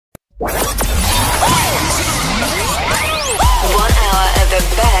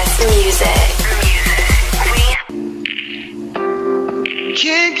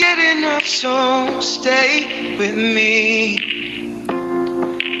can't get enough, so stay with me.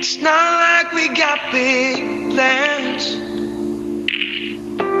 It's not like we got big plans.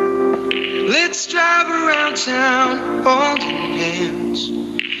 Let's drive around town holding hands.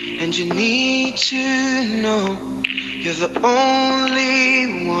 And you need to know you're the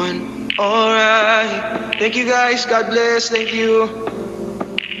only one, alright. Thank you guys, God bless, thank you.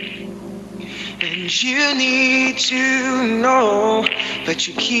 And you need to know that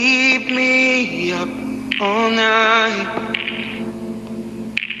you keep me up all night.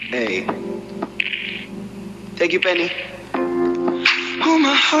 Hey. Thank you, Penny. Oh,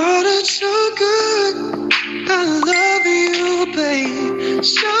 my heart is so good. I love you, babe.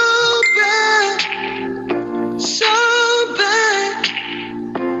 So bad. So bad.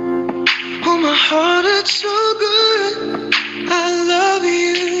 Oh, my heart is so good. I love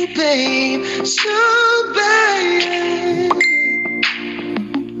you, babe. So bad.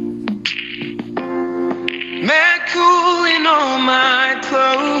 Mad cool in all my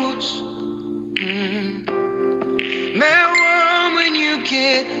clothes. Mad warm when you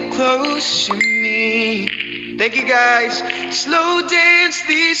get close to me. Thank you guys. Slow dance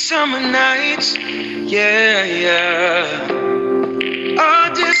these summer nights. Yeah, yeah. Our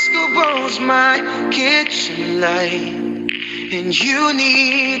disco ball's my kitchen light. And you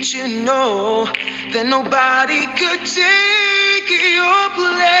need to know that nobody could take your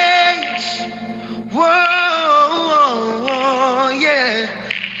place. Whoa, yeah.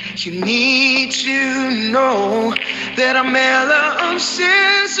 You need to know that I'm hella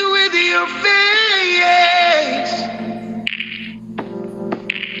obsessed with your face.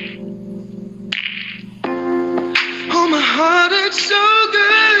 Oh, my heart is so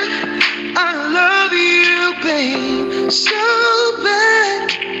good. I love you, babe. So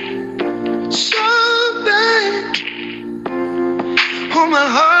bad. So bad. Oh, my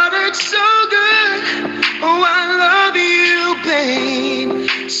heart is so good. Oh, I love you, babe.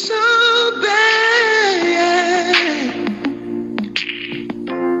 So bad.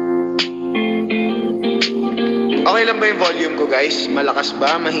 Okay lang ba yung volume ko, guys? Malakas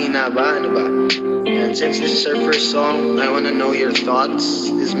ba? Mahina ba? Ano ba? And since this is our first song, I wanna know your thoughts.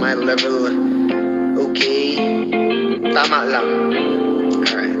 Is my level okay? Tama lang.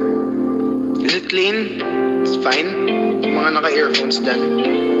 Alright. Is it clean? It's fine? Yung mga naka-earphones dyan.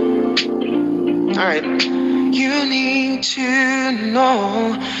 Alright. You need to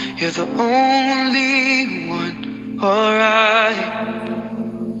know you're the only one, alright.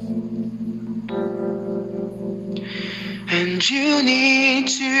 And you need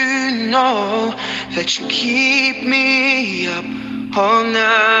to know that you keep me up all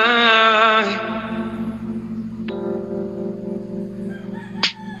night.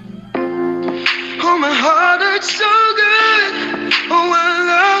 Oh, my heart hurts so good. Oh, I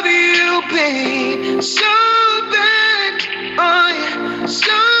love you, babe. So bad. Oh, yeah.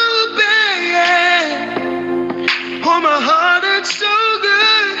 So bad. Oh, my heart hurts so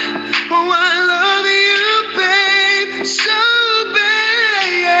good. Oh, I love you, babe. So bad.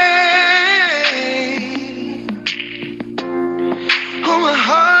 Oh, my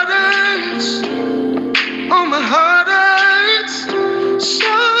heart hurts. Oh, my heart hurts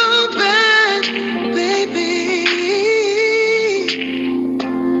so bad, baby.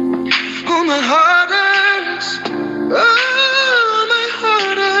 Oh, my heart hurts. Oh, my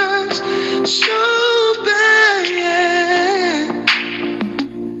heart hurts so bad.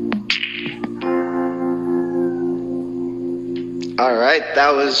 All right,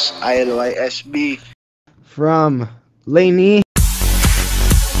 that was ILYSB from Laney.